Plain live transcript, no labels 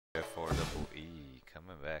Triple E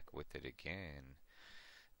coming back with it again.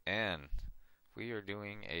 And we are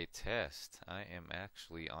doing a test. I am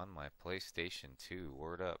actually on my PlayStation 2.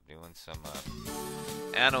 Word up, doing some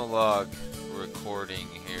analog recording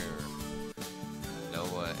here.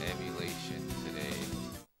 Klonoa emulation today.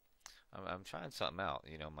 I'm trying something out.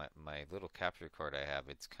 You know, my little capture card I have,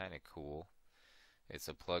 it's kind of cool. It's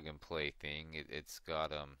a plug and play thing. It's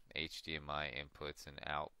got HDMI inputs and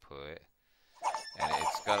output. And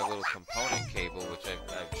it's got a little component cable, which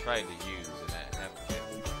I've tried to use, and I haven't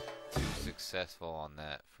been too successful on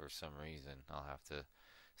that for some reason. I'll have to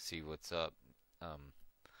see what's up.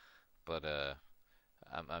 But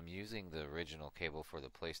I'm using the original cable for the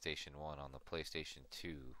PlayStation 1 on the PlayStation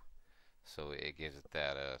 2, so it gives it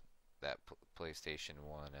that PlayStation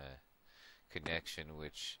 1 connection,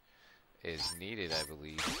 which is needed, I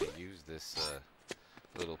believe, to use this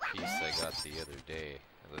little piece I got the other day.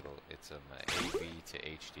 It's AV to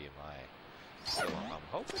HDMI. So I'm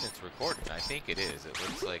hoping it's recording. I think it is. It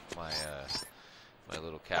looks like my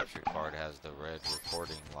little capture card has the red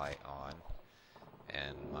recording light on,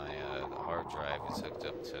 and my hard drive is hooked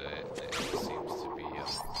up to it. It seems to be going.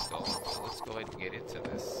 So let's go ahead and get into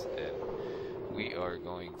this, and we are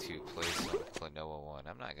going to play some Klonoa 1.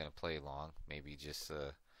 I'm not going to play long. Maybe just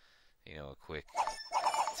you know, a quick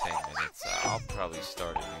 10 minutes. I'll probably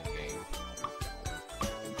start a new game.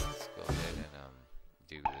 Let's go ahead and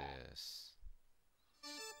do this.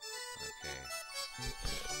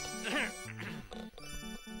 Okay.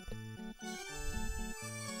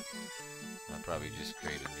 I'll probably just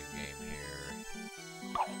create a new game here.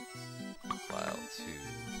 File 2. Yeah.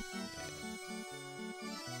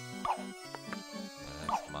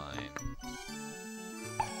 That's mine.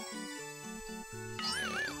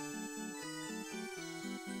 Yeah.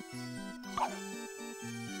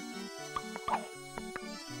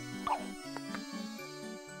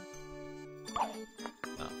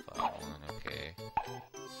 Not file 1, okay.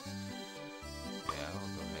 Yeah,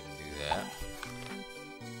 I'll go ahead and do that.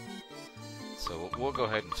 So we'll go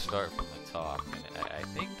ahead and start from the top, and I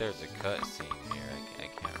think there's a cutscene here. I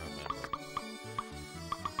can't remember.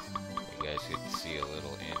 You guys could see a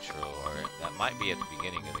little intro, or that might be at the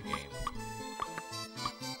beginning of the game.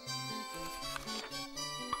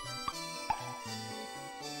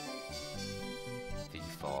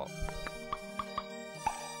 Default.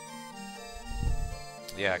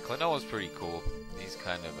 Yeah, Klonoa's pretty cool. He's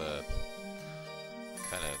kind of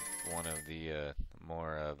one of the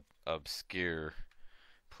more obscure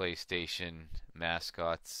PlayStation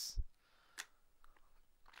mascots.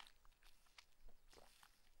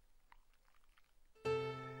 But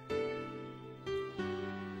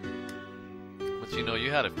you know,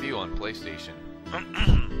 you had a few on PlayStation.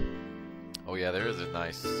 Oh yeah, there is a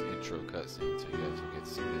nice intro cutscene, so you guys will get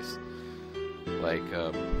to see this. Like,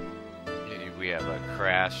 we have a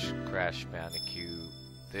Crash Bandicoot.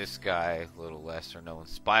 This guy, a little lesser known.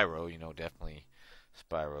 Spyro, you know, definitely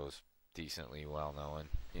Spyro's decently well known.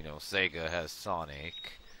 You know, Sega has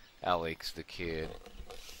Sonic. Alex the Kid.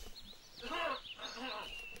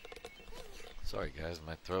 Sorry guys,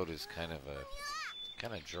 my throat is kind of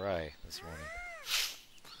dry this morning.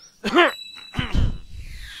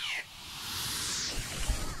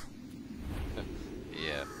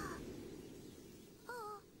 Yeah.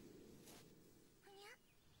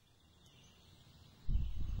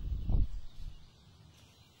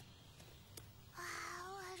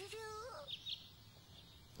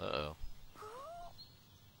 Uh-oh.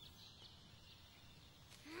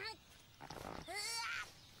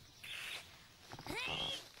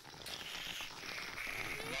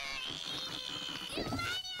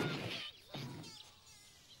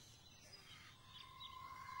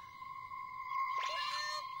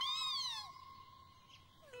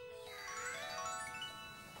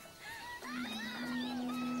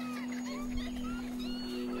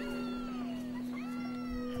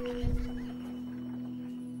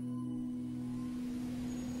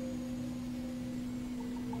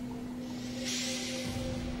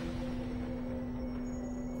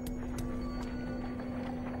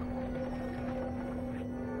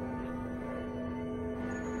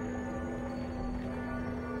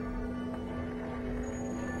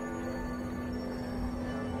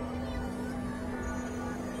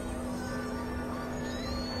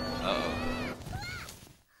 Uh-oh.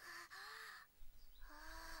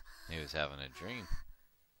 He was having a dream.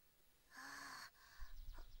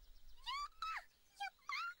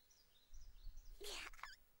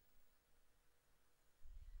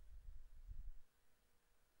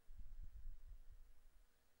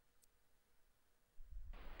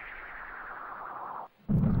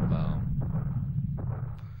 Wow.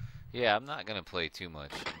 Yeah, I'm not gonna play too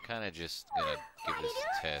much. I'm kind of just gonna give this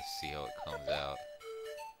a test, see how it comes out.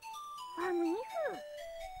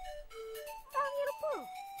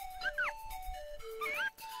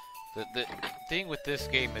 The thing with this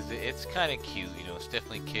game is it's kind of cute, you know, it's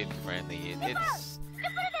definitely kid friendly. It's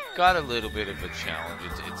got a little bit of a challenge.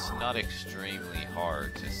 It's not extremely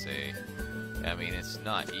hard to say. I mean, it's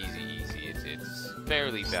not easy. It's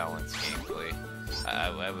fairly balanced gameplay.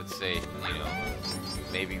 I would say, you know,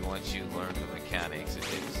 maybe once you learn the mechanics,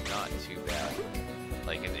 it's not too bad.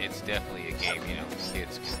 Like, it's definitely a game, you know,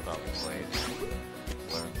 kids can probably play it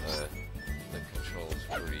and learn the controls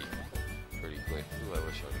pretty quick. Ooh, I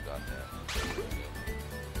wish I would've got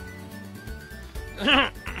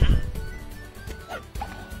that.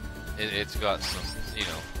 It's got some, you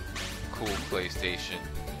know, cool PlayStation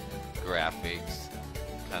graphics,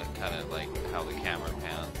 kind of like how the camera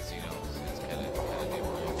pans, you know. It's kind of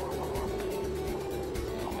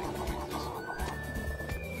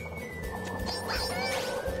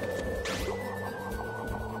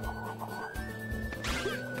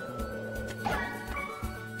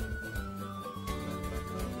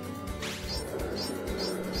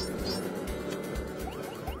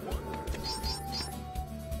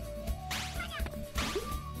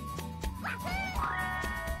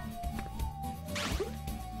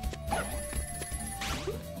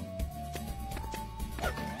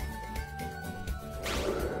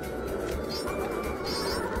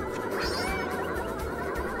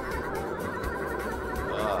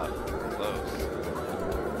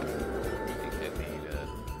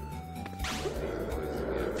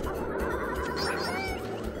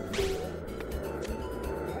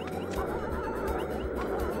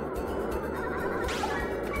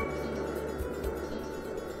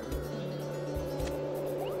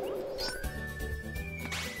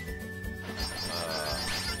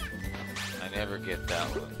never get that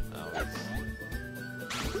one. Oh, it's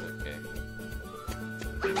okay.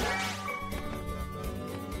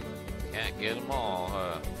 Can't get them all,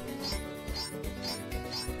 huh?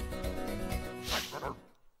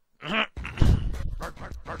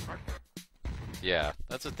 Yeah,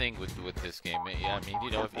 that's the thing with this game. Yeah, I mean,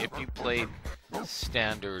 you know, if you played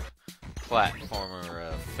standard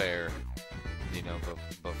platformer fare, you know,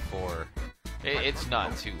 before, it's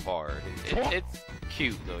not too hard. It's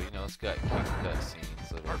cute though, you know. It's got cute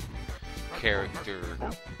cutscenes, little character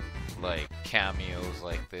like cameos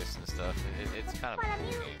like this and stuff. It's kind of a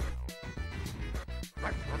cool game.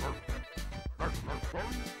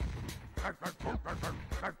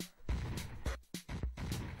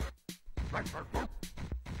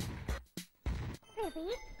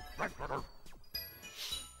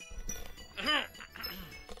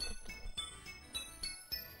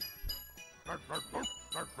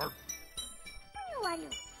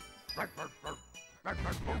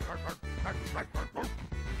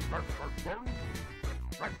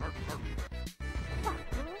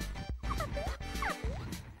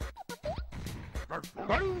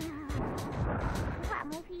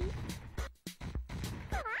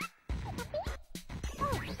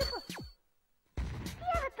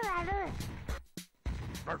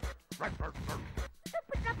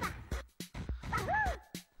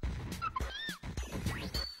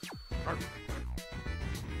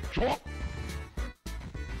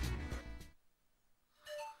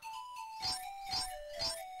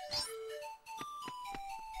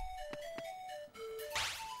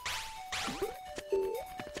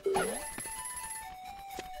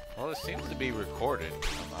 Well, it seems to be recorded.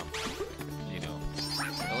 You know,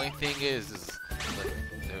 the only thing is like,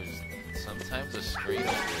 there's sometimes a screen will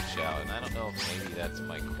glitch out, and I don't know if maybe that's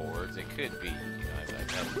my cords. It could be. You know,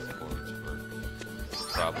 I've had these cords for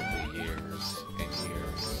probably years and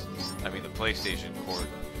years. I mean, the PlayStation cord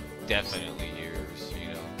definitely years.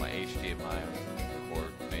 You know, my HDMI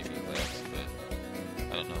cord maybe less, but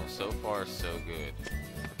I don't know. So far, so good.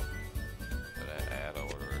 But I had to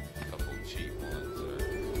order a couple cheap ones, or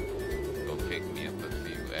go pick me up a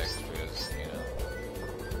few extras, you know.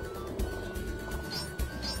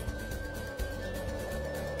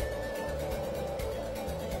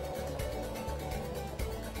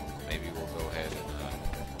 Maybe we'll go ahead and,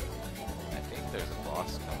 I think there's a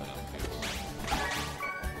boss coming up here soon.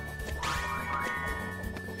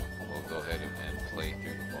 We'll go ahead and play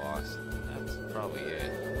through the boss, and that's probably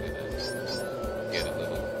it. I'm gonna get a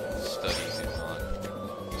little studies in on.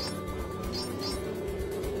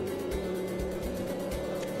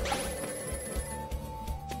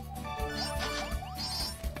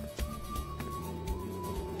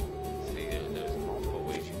 See, there's multiple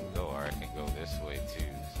ways you can go, or I can go this way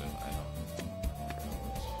too, so I don't know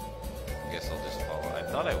which. I guess I'll just follow. I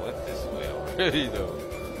thought I went this way already though.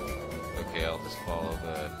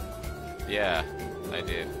 Yeah, I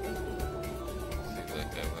did. Seems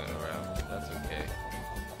like I went around, but that's okay.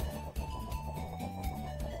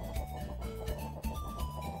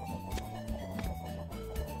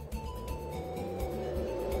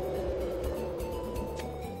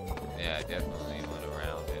 Yeah, I definitely went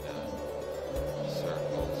around in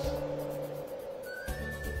circles.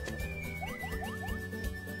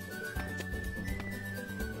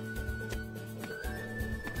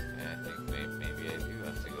 And I think maybe I do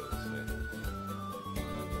have to go this way.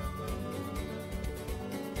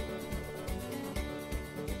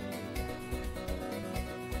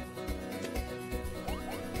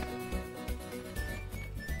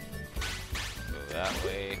 Go that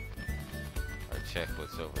way. Or check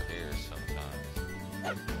what's over here sometimes.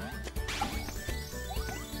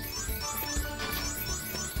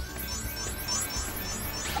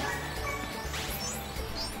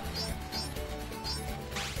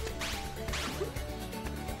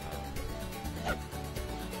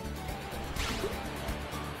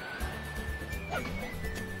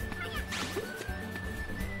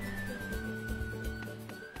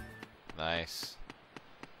 Nice.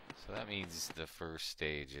 So that means the first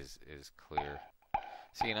stage is clear.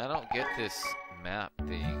 See, and I don't get this map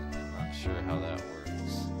thing. I'm not sure how that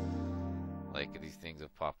works. Like, these things will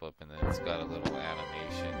pop up and then it's got a little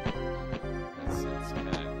animation. That's kind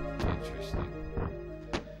of interesting.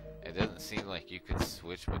 It doesn't seem like you could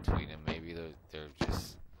switch between them. Maybe they're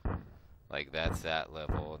just like, that's that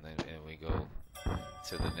level, and then we go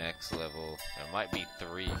to the next level. There might be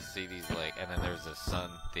 3. See these, like, and then there's a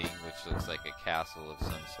sun thing which looks like a castle of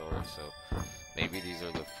some sort. So maybe these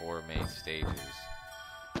are the 4 main stages.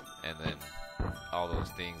 And then all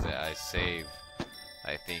those things that I save,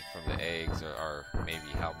 I think from the eggs are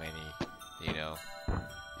maybe how many, you know,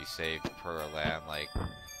 you save per land, like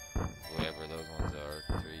whatever those ones are,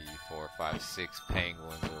 3, 4, 5, 6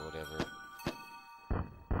 penguins or whatever.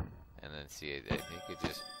 And then see, I think it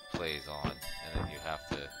just plays on, and then you have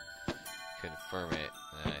to confirm it,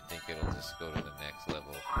 and then I think it'll just go to the next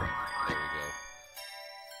level. There we go.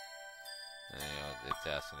 And, you know, it's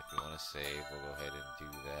asking if you want to save. We'll go ahead and do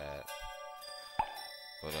that.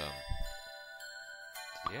 But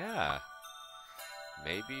yeah,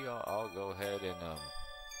 maybe I'll go ahead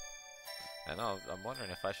and I'm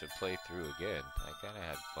wondering if I should play through again. I kind of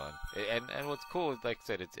had fun, and what's cool is, like I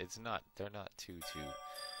said, it's not, they're not too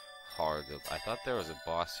hard. I thought there was a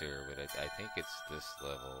boss here, but I think it's this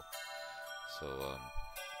level. So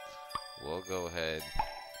we'll go ahead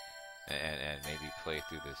and maybe play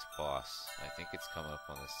through this boss. I think it's coming up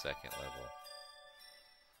on the 2nd level.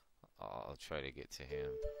 I'll try to get to him.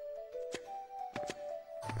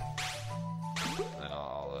 Then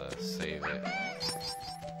I'll save it.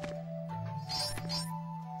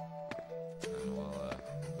 And we'll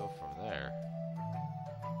go from there.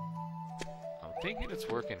 I'm thinking it's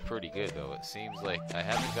working pretty good though. It seems like I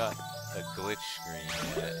haven't got a glitch screen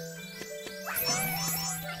yet.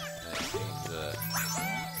 And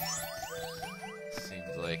it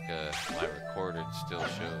seems like my recording still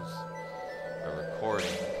shows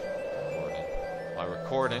my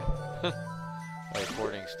recording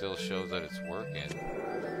still shows that it's working.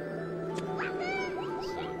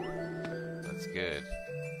 So that's good.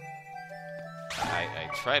 I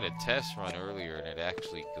tried a test run earlier and it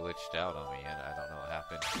actually glitched out on me, and I don't know what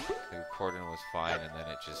happened. The recording was fine and then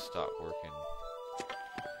it just stopped working.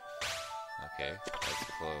 Okay, that's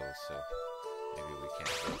closed, so maybe we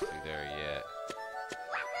can't go through there yet.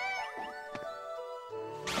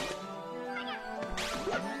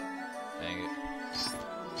 Dang it.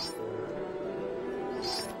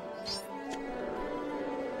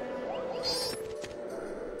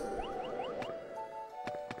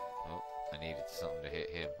 Oh, I needed something to hit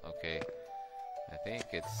him. Okay. I think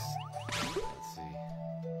it's... let's see.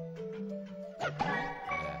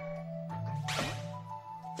 Yeah.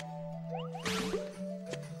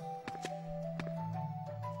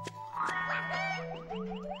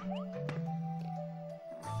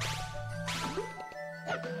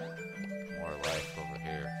 More life over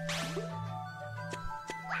here.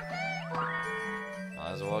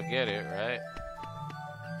 Might as well get it, right?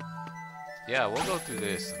 Yeah, we'll go through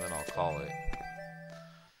this and then I'll call it.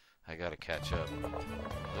 I gotta catch up.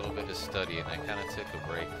 A little bit of studying. I kind of took a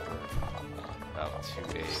break for about 2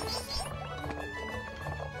 days.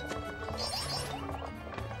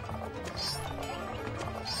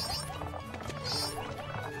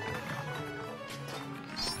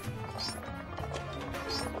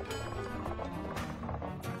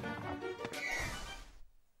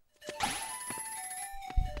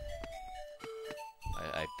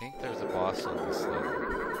 I think there's a boss on this level.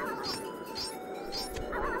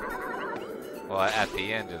 Well, Well, at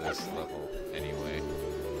the end of this level, anyway.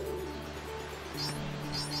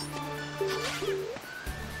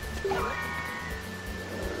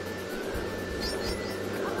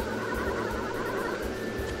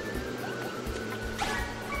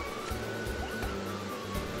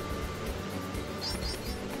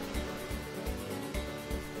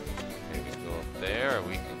 There,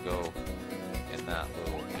 we can go in that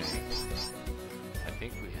little thing. I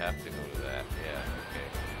think we have to go to that. Yeah, okay.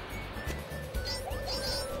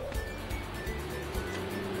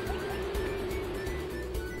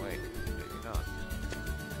 Wait, maybe not.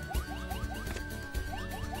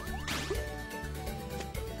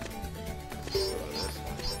 Let's go to this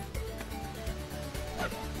one.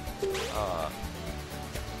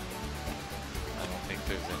 I don't think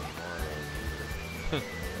there's any more of those.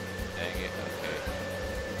 Dang it, okay.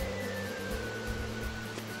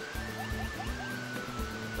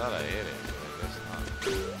 Thought I hit it, but I guess not.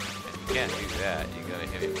 And you can't do that, you gotta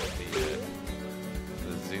hit it with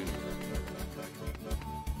the zoom.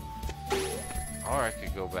 Or I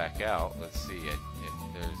could go back out, let's see if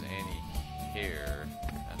there's any here.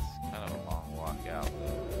 That's kind of a long walk out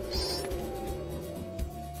though.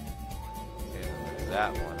 Okay, there's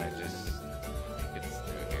that one, I think it's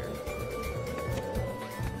through here.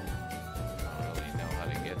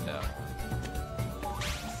 That one.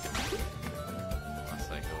 Unless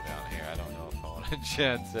I go down here, I don't know if I want to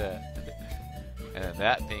chance that. And then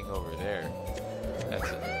that thing over there,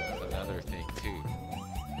 that's another thing too.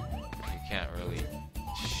 You can't really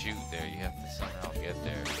shoot there, you have to somehow get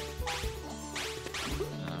there.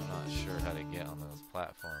 And I'm not sure how to get on those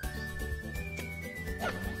platforms.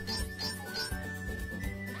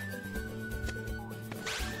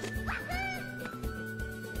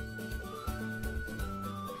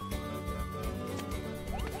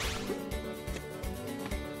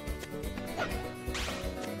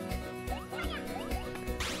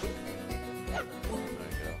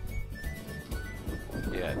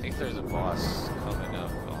 Yeah, I think there's a boss coming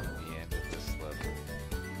up on the end of this level.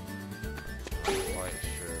 I'm not quite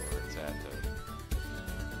sure where it's at though.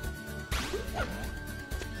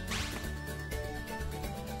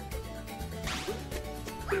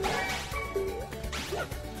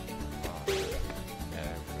 Oh, yeah,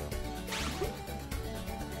 there we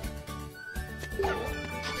go.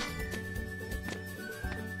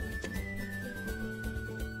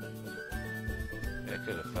 I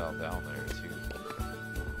could have fell down there too.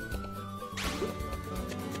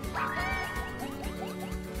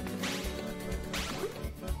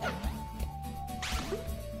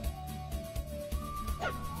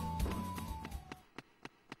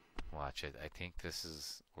 Watch it. I think this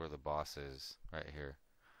is where the boss is, right here.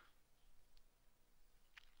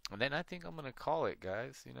 And then I think I'm gonna call it,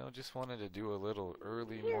 guys. You know, just wanted to do a little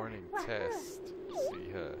early morning test.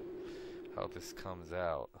 See how this comes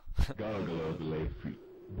out.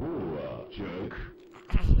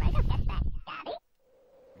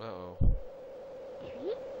 Uh-oh.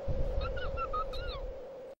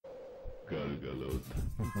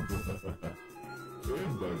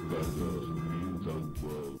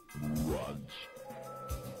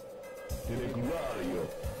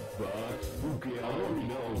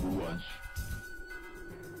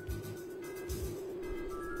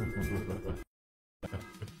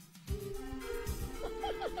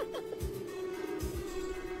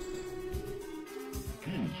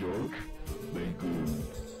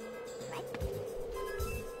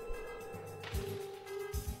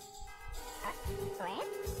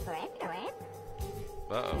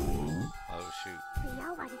 Uh-oh. Oh, shoot.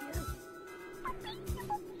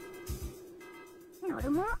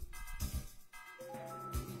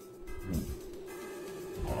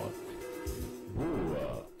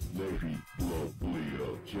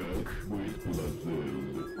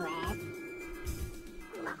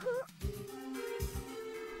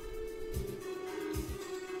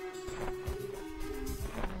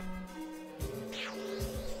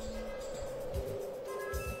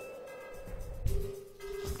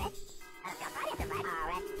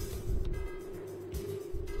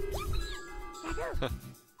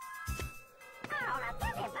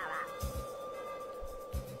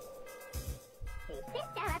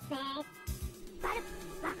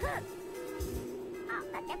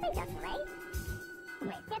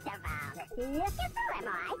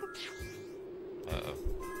 Uh-oh.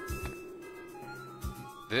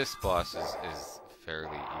 This boss is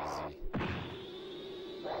fairly easy.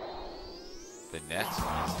 The next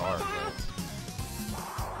one is hard, though.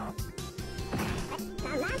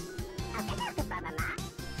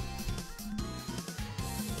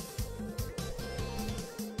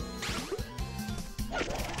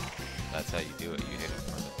 That's how you do it. You hit it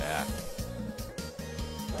from the back.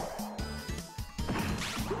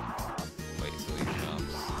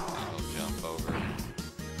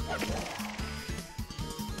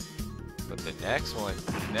 Next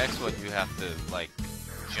one you have to like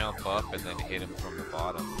jump up and then hit him from the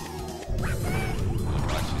bottom.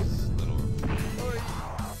 Watch his little.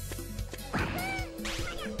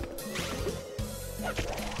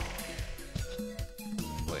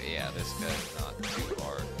 But yeah, this guy's not too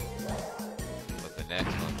hard. But the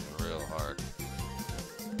next one's real hard.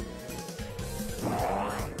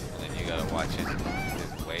 And then you gotta watch his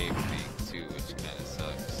wave thing too, which kinda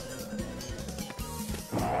sucks.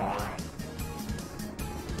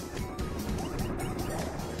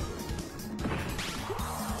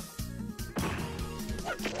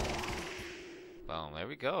 Boom, there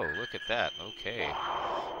we go. Look at that. Okay.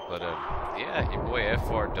 But yeah, your boy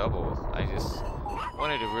FR Double. I just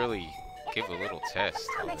wanted to really give a little test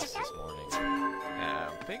on this morning.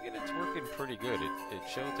 I'm thinking it's working pretty good. It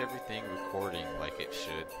shows everything recording like it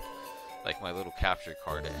should. Like my little capture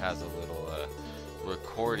card, it has a little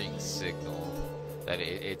recording signal that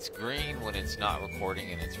it's green when it's not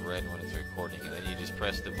recording and it's red when it's recording, and then you just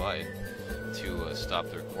press the button to stop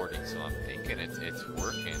the recording. So I'm thinking it's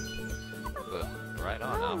working. But right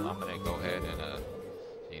on, I'm gonna go ahead and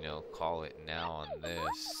you know, call it now on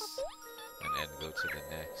this, and then go to the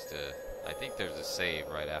next. I think there's a save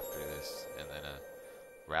right after this, and then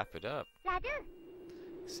wrap it up.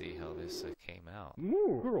 See how this came out.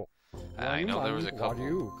 I know there was a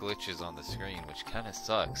couple glitches on the screen, which kind of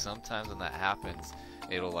sucks. Sometimes when that happens,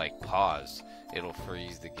 it'll like pause, it'll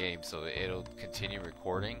freeze the game, so it'll continue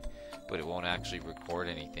recording, but it won't actually record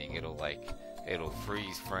anything. It'll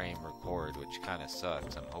freeze frame record, which kind of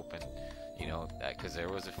sucks. I'm hoping, you know, that because there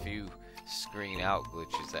was a few screen out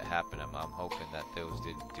glitches that happened. I'm hoping that those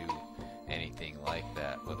didn't do anything like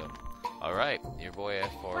that. But all right, your boy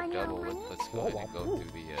FR Double. Let's go ahead and go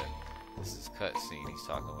through the. This is cutscene. He's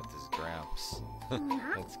talking with his gramps.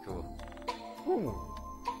 That's cool.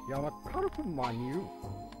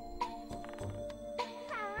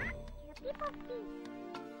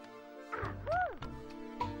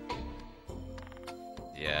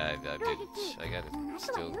 Yeah, I got to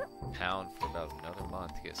still pound for about another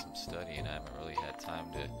month to get some study, and I haven't really had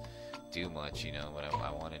time to do much, you know, but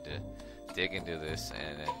I wanted to dig into this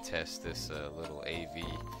and then test this little AV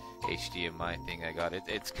HDMI thing I got.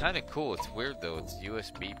 It's kind of cool. It's weird though. It's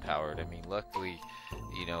USB powered. I mean, luckily,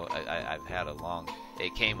 you know, I've had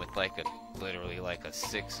it came with like literally like a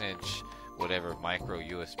 6-inch whatever micro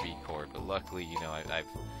USB cord, but luckily, you know,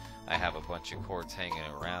 I have a bunch of cords hanging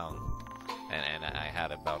around, and I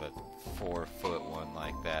had about a 4-foot one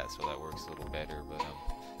like that, so that works a little better. But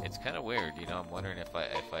it's kind of weird, you know. I'm wondering if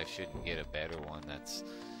I shouldn't get a better one that's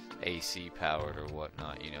AC powered or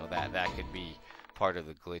whatnot. You know, that could be part of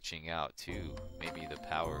the glitching out too. Maybe the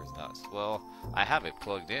power is not well. I have it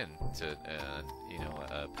plugged in to you know,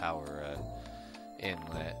 a power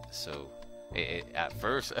inlet, so at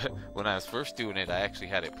first when I was first doing it, I actually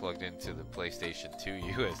had it plugged into the PlayStation 2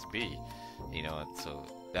 USB, you know, and so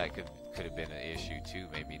that could have been an issue too,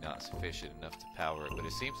 maybe not sufficient enough to power it, but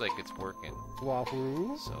it seems like it's working.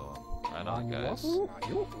 So right on, guys. I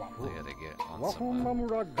gotta get on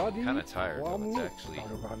some kind of tired though. It's actually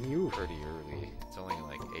pretty early. It's only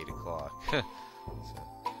like 8 o'clock. So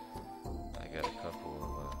I got a couple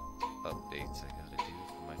of updates I gotta do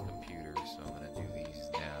for my computer, so I'm gonna do these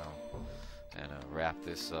now and wrap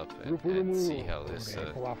this up and see how this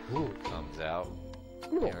comes out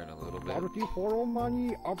here in a little bit.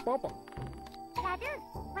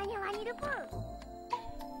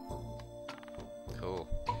 Cool.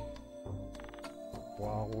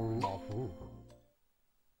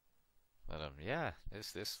 But yeah,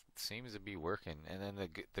 this seems to be working. And then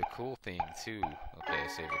the cool thing too. Okay, I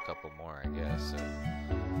saved a couple more, I guess. So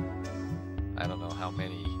I don't know how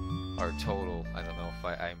many are total. I don't know if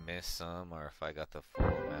I missed some or if I got the full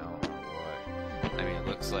amount or what. I mean, it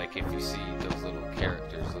looks like if you see those little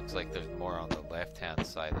characters, looks like there's more on the left-hand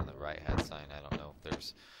side than the right-hand side. I don't know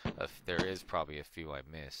if there is probably a few I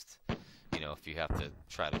missed. You know, if you have to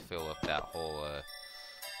try to fill up that whole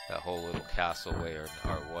little castle way or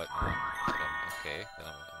whatnot. Okay, then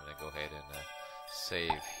I'm gonna go ahead and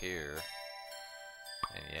save here.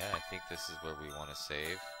 And yeah, I think this is where we want to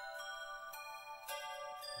save.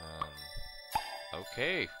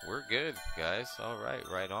 Okay, we're good, guys. All right,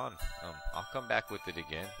 right on. I'll come back with it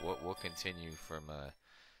again. We'll continue from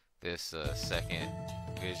this second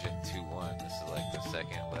Vision 2-1. This is like the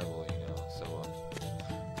second level, you know. So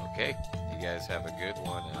okay, you guys have a good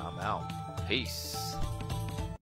one, and I'm out. Peace.